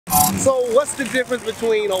So what's the difference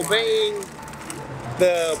between obeying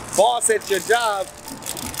the boss at your job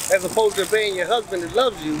as opposed to obeying your husband that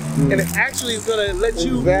loves you, and it actually is going to let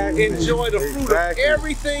you enjoy the fruit of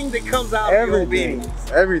everything that comes out of your obedience.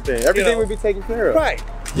 Everything would be taken care of. Right.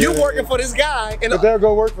 You're working for this guy, and but they'll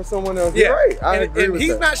go work for someone else. Yeah, right. I agree with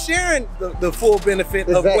he's that. not sharing the full benefit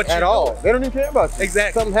of what you're at all. They don't even care about you.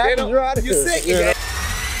 Exactly. Something happens, you're out of here. You're sick. Yeah.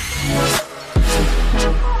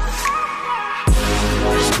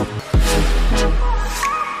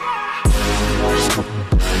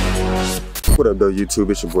 What up though,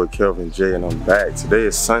 YouTube? It's your boy Kelvin J, and I'm back. Today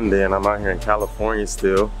is Sunday and I'm out here in California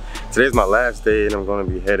still. Today's my last day and I'm gonna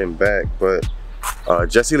be heading back, but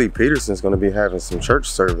Jesse Lee Peterson is gonna be having some church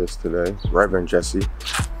service today, Reverend Jesse.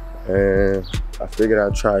 And I figured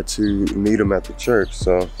I'd try to meet him at the church,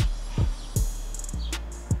 so.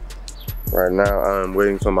 Right now I'm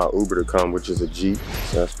waiting for my Uber to come, which is a Jeep,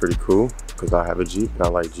 so that's pretty cool, because I have a Jeep and I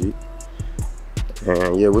like Jeep.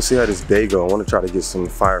 And yeah, we'll see how this day go. I want to try to get some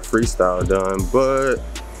fire freestyle done, but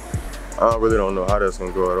I really don't know how that's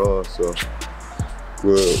gonna go at all. So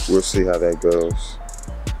we'll see how that goes.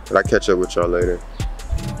 But I'll catch up with y'all later.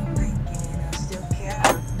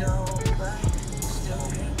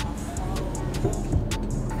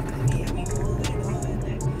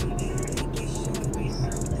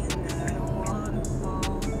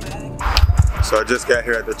 So I just got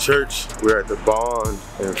here at the church. We're at the barn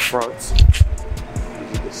in front.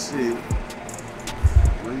 See,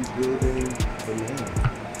 rebuilding the land.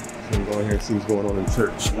 So I'm going here and see what's going on in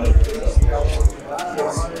church. You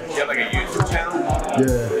have like a YouTube channel?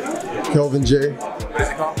 Yeah, Kelvin J. What is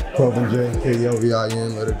it called? Kelvin J,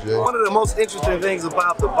 K-E-L-V-I-N, letter J. One of the most interesting things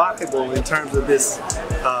about the Bible in terms of this,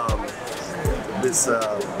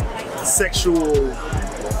 sexual,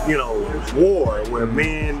 war where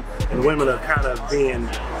men and women are kind of being,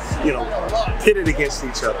 pitted against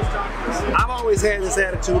each other. I've always had this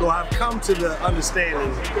attitude, or I've come to the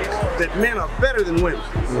understanding that men are better than women,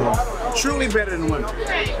 truly better than women,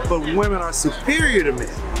 but women are superior to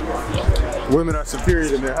men. Women are superior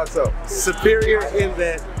to men, how so? Superior in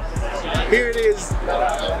that, here it is,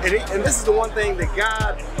 and this is the one thing that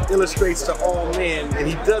God illustrates to all men, and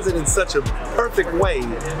he does it in such a perfect way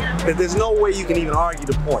that there's no way you can even argue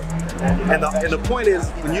the point. And the point is,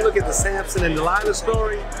 when you look at the Samson and Delilah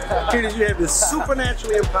story, here you have this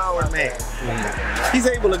supernaturally empowered man. He's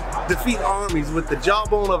able to defeat armies with the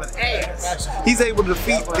jawbone of an ass. He's able to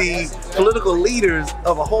defeat the political leaders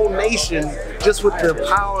of a whole nation just with the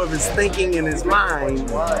power of his thinking and his mind.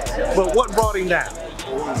 But what brought him down?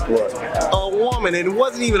 What? A woman, and it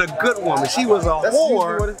wasn't even a good woman. She was a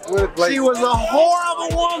whore. She was a whore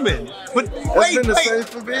of a woman. But wait, same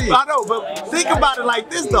for me. I know, but think about it like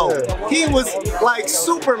this though. Yeah. He was like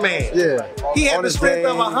Superman. Yeah. He had the strength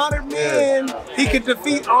of 100 men. Yeah. He could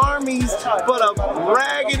defeat armies, but a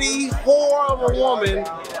raggedy whore of a woman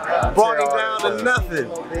brought him down to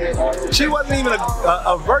nothing. She wasn't even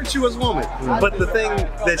a virtuous woman, but the thing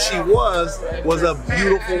that she was a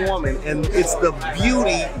beautiful woman, and it's the beauty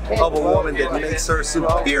of a woman that makes her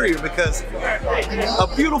superior, because a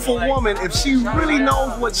beautiful woman, if she really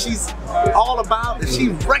knows what she's all about, if she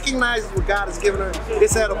recognizes what God has given her,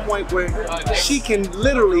 it's at a point where she can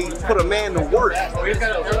literally put a man to work.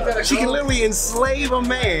 She can literally enslave a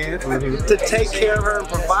man to take care of her and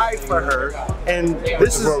provide for her. And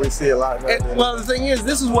this is what we see a lot now. Well, the thing is,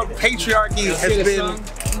 this is what patriarchy has been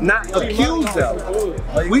not accused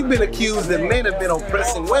of. We've been accused that men have been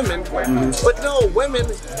oppressing women, but no, women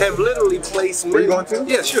have literally placed men. Are you going to?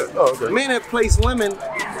 Yeah, sure. Oh, okay. Men have placed women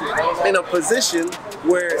in a position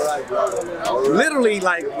where literally,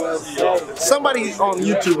 like, somebody on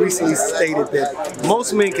YouTube recently stated that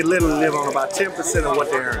most men can literally live on about 10% of what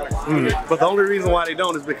they earn. But the only reason why they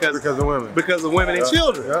don't is because of women. Because of women and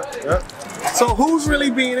children. So who's really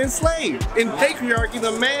being enslaved? In patriarchy,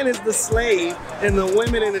 the man is the slave and the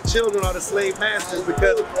women and the children are the slave masters,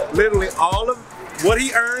 because literally all of what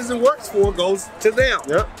he earns and works for goes to them.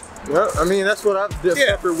 I mean, that's what I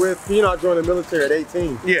suffered with. I joined the military at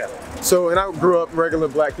 18. Yeah. So, and I grew up in regular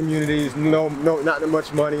black communities, not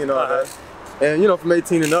much money and all that. And from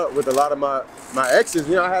 18 and up, with a lot of my exes,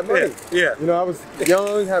 I had money. I was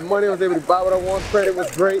young, had money, I was able to buy what I want, credit was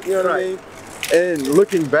great, you know what I mean? And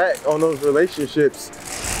looking back on those relationships,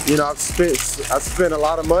 I've spent a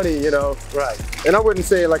lot of money, And I wouldn't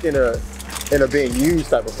say it like in a being used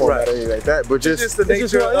type of format or anything like that, but just the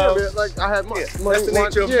nature of it. Like, I have money. That's the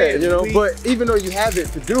nature of it. But even though you have it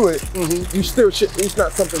to do it, you still it's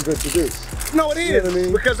not something good to do. No, it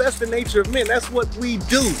is, because that's the nature of men. That's what we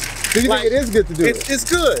do. Do you think it is good to do it? It's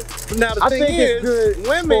good. Now the thing is, it's good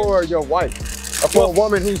women for your wife, for a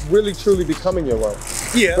woman who's really truly becoming your wife.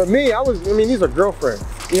 Yeah. But me, I mean, these are girlfriends.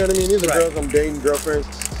 You know what I mean? These are girls I'm dating, girlfriends.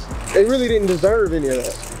 They really didn't deserve any of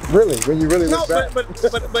that. Really, when you really look back.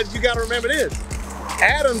 But you got to remember this.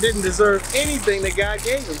 Adam didn't deserve anything that God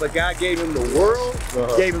gave him, but God gave him the world,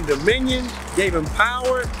 gave him dominion, gave him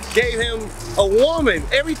power, gave him a woman.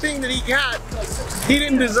 Everything that he got, he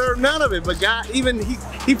didn't deserve none of it. But God, even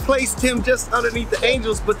he placed him just underneath the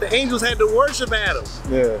angels, but the angels had to worship Adam.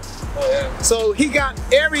 Yeah. So he got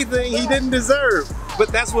everything he didn't deserve. But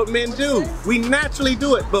that's what men do. We naturally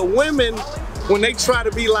do it. But women, when they try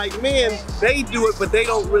to be like men, they do it, but they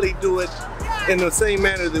don't really do it in the same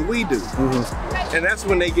manner that we do. And that's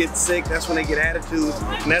when they get sick, that's when they get attitudes,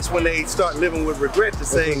 and that's when they start living with regret to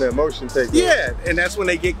say, the emotion takes over. And that's when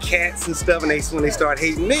they get cats and stuff, and when they start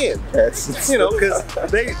hating men. Cats. You know, because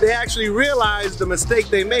they actually realize the mistake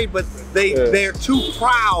they made, but they're too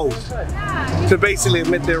proud to basically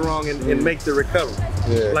admit they're wrong and make the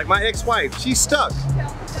recovery. Like my ex-wife, she's stuck.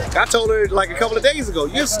 I told her like a couple of days ago,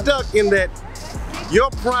 you're stuck in that your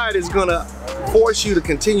pride is gonna force you to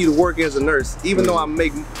continue to work as a nurse, even though I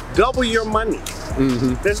make double your money.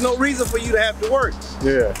 There's no reason for you to have to work.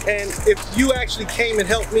 And if you actually came and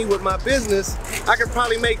helped me with my business, I could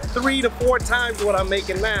probably make 3 to 4 times what I'm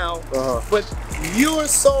making now. But you're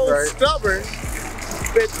so stubborn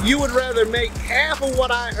that you would rather make half of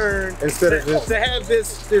what I earn instead of to have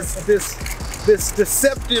this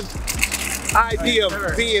deceptive idea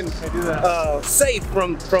of being safe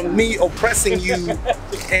from me oppressing you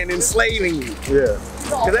and enslaving you.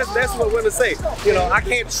 Because that's what women say. You know, I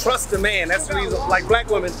can't trust a man. That's the reason, like black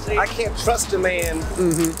women, I can't trust a man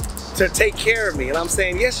to take care of me. And I'm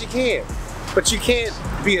saying, yes, you can. But you can't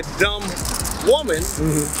be a dumb woman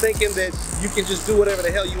thinking that you can just do whatever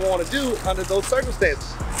the hell you want to do under those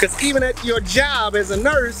circumstances. Because even at your job as a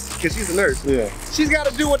nurse, because she's a nurse, she's got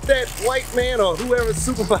to do what that white man or whoever's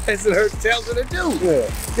supervising her tells her to do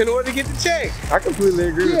in order to get the check. I completely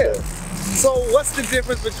agree with that. So what's the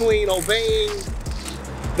difference between obeying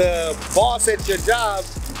the boss at your job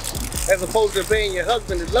as opposed to obeying your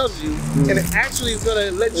husband that loves you and it actually is going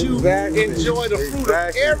to let you enjoy the fruit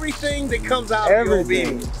of everything that comes out of your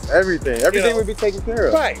obedience? Everything will be taken care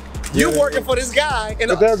of. Right. You're working for this guy, and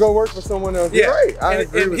but they'll go work for someone else. Right.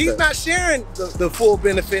 And he's not sharing the full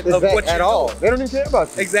benefit of what you're doing. They don't even care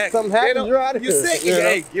about you. Exactly. Something happens, you're out of here. You're sick.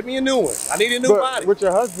 Hey, give me a new one. I need a new body. With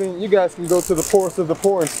your husband, you guys can go to the poorest of the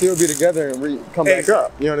poor and still be together and come back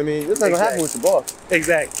up. You know what I mean? It's not gonna happen with your boss.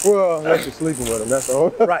 Exactly. Well, unless you're sleeping with him. That's the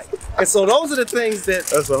whole. Right. And so those are the things that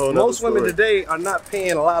most women today are not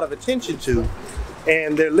paying a lot of attention to,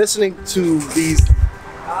 and they're listening to these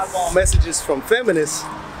oddball messages from feminists.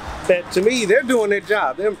 That to me, they're doing their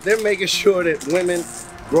job. They're making sure that women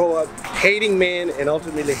grow up hating men and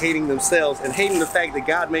ultimately hating themselves and hating the fact that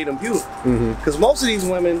God made them beautiful. Because most of these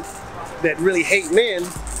women that really hate men,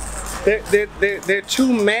 they're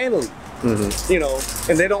too manly, you know,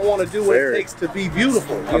 and they don't want to do what it takes to be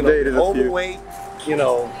beautiful. You know, overweight, you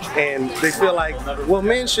know, and they feel like, well,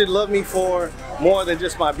 men should love me for more than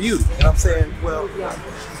just my beauty. And I'm saying, well,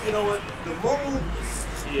 you know what, the moon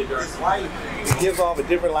is light. It gives off a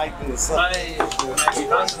different light than the sun.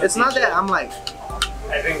 It's not that I'm like,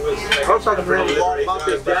 I was talking to him about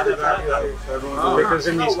this the other time. Because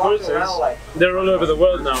in these courses, they're all over the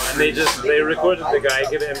world now, and they recorded the guy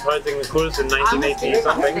imparting the course in 1980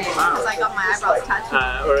 something,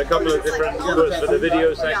 or a couple of different courses for the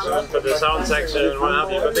video section, for the sound section, and what have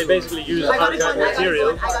you. But they basically used archived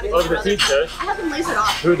material of the teacher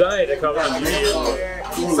who died a couple of years ago.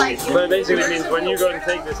 But it basically means when you go and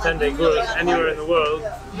take this 10-day course anywhere in the world,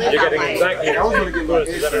 you're getting exactly the same course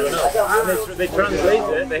as everyone else. And they translate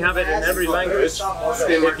it, they have it in every language.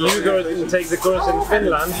 If you go and take the course in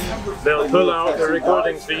Finland, they'll pull out the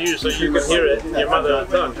recordings for you so you can hear it in your mother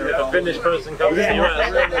tongue. If a Finnish person comes to the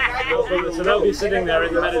US, so they'll be sitting there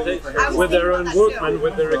in the meditation with their own Walkman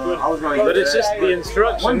with the recording. But it's just the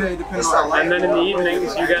instruction, and then in the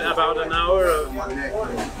evenings you get about an hour of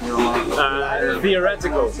theoretical,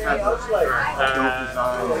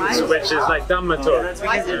 which is like Dhamma talk,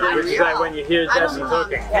 which is like when you hear Jesse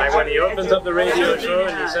talking. Like when he opens up the radio show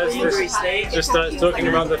and he says this, just starts talking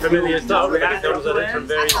about the familiar stuff, and he comes at it from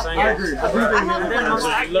various angles. And so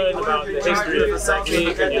you learn about the history of the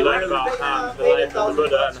technique, and you learn about the life of the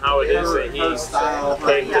Buddha and how it is that he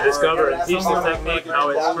came to discover and teach the technique, how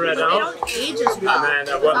it spread out. And then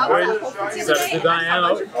at one point it started to die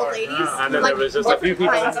out, and then there was just a few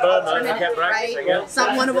people in Burma who kept practicing it.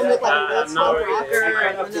 One of them looked like a old school rocker, and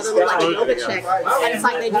another looked like a yoga chick. And it's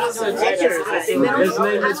like they just don't pictures. His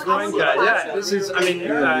name is Goenka. Yeah, this is, I mean,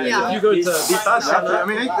 if you go to I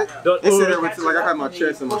mean, they say that with, like, I have my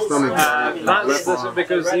chest and my stomach. That's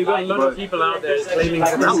because you got a lot of people out there claiming to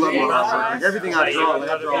I love my like, everything I draw, like,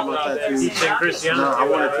 I draw my tattoos. teaching Christianity. I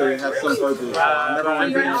wanted to have some purpose. I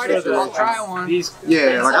never wanted to be I'll try one.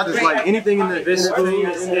 yeah, like, I just like anything in the This school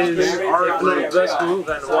is art, not the school,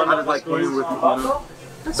 then one I of just the like playing schools. with it, you know?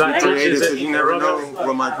 That Creative, teaches it. because you never know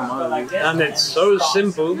what might come out of it. And it's so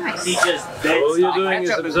simple. All you're doing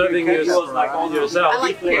is observing yourself I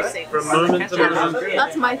like piercing. from moment to moment.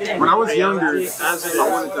 That's my thing. When I was younger, I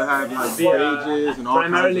wanted to have like pages and all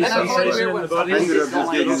Primarily kinds of sensation in the body. I ended up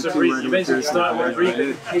just getting So too you basically start with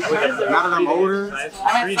breathing. Now that I'm older,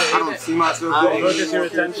 3 days. I don't see myself doing Focus your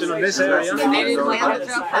attention on this area. Feel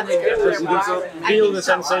Feel the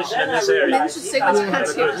sensation in this area. You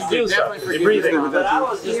feel stuff. You're breathing.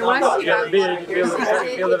 You feel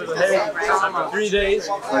it in the head. After 3 days,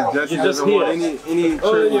 you just hear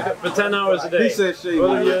it. For 10 hours a day.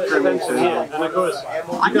 All of your attention here. And of course,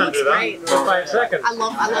 you can't do that for 5 seconds. I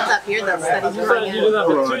love that beard that's studies You running do in. that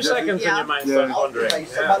for 2 seconds and your mind starts wandering.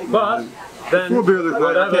 But then,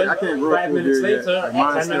 I can't grow 5 minutes later, like,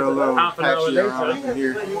 mine's 10 still a minutes, little half an hour patchy around later,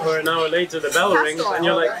 here. or an hour later, the bell rings, and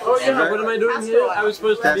you're like, oh yeah, what am I doing here? I was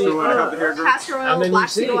supposed to be. Castor oil, black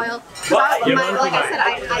seed oil. Like I said,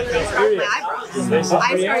 I laser off my eyebrows. I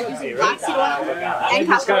started using black seed oil and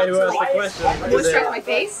castor oil to like moisturize my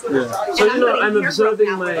face. So you know, I'm observing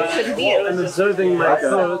my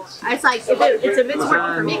thoughts. It's like if it's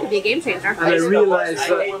working for me, it could be a game changer. And I realize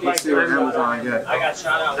that Let's see what Amazon get.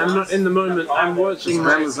 I'm not in the moment. I'm watching.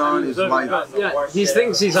 Amazon is like. Yeah, he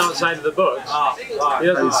thinks he's outside of the box. He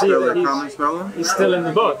doesn't see that he's still in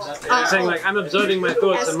the box. He's saying like, I'm observing my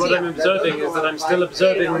thoughts, and what I'm observing is that I'm still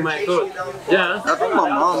observing my thoughts. Yeah, I think my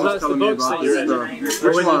mom was that's the telling me box about that you're this in. stuff.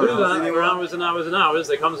 But when you do that for hours and hours and hours,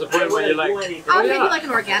 there comes a point where you're like, I would maybe like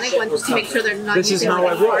an organic one just to make sure they're not this is using how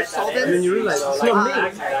I like work. solvents. And then you realize, it's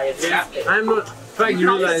not me. I'm not. In fact, you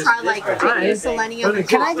realize, try like selenium.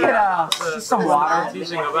 Can I get some water? Thank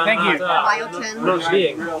you. Biotin. Not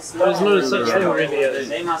being. There's no such thing really as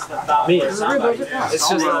me. It's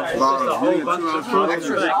just a whole bunch of products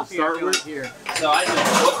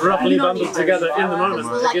roughly bundled together in the moment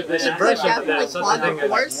to give this impression that there's such a thing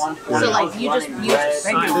as so like you just use this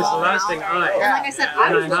lasting eye. And like I said,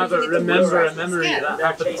 And I have a memory that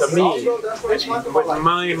happened to me with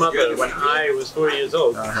my mother when I was 4 years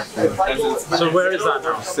old. So where is that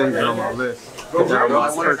now? Saving on my list. But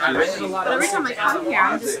every time I come here,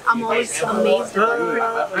 I'm always amazed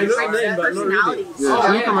at different personalities.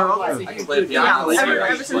 Yeah, you come out often. Yeah,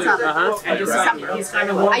 ever since I used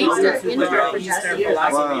to intern for Jesse, but I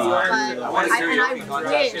wish, like, I mean,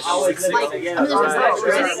 there's no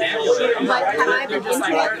risk, but had I been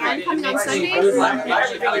interning and coming on Sundays, I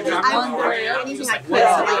would do anything I could to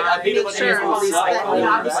like make sure that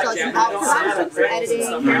I was still involved, because I was editing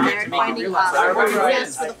and finding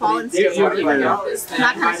guests for the fall and season.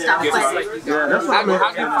 That kind of stuff, but yeah, that's what I mean. I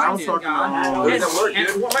was talking about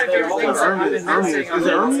Hermes. Is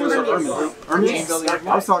it Hermes or Hermes?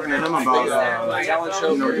 I was talking to him about,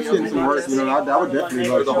 you know, just getting some work. You know, I would definitely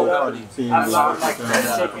love the whole party team. He was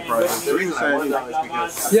saying,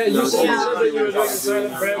 yeah, you said that you were doing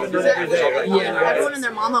silent prayer every day, right? yeah, everyone and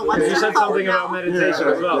their mama wants You said something about meditation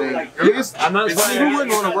as well. and that's why who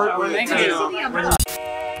wouldn't want to work with.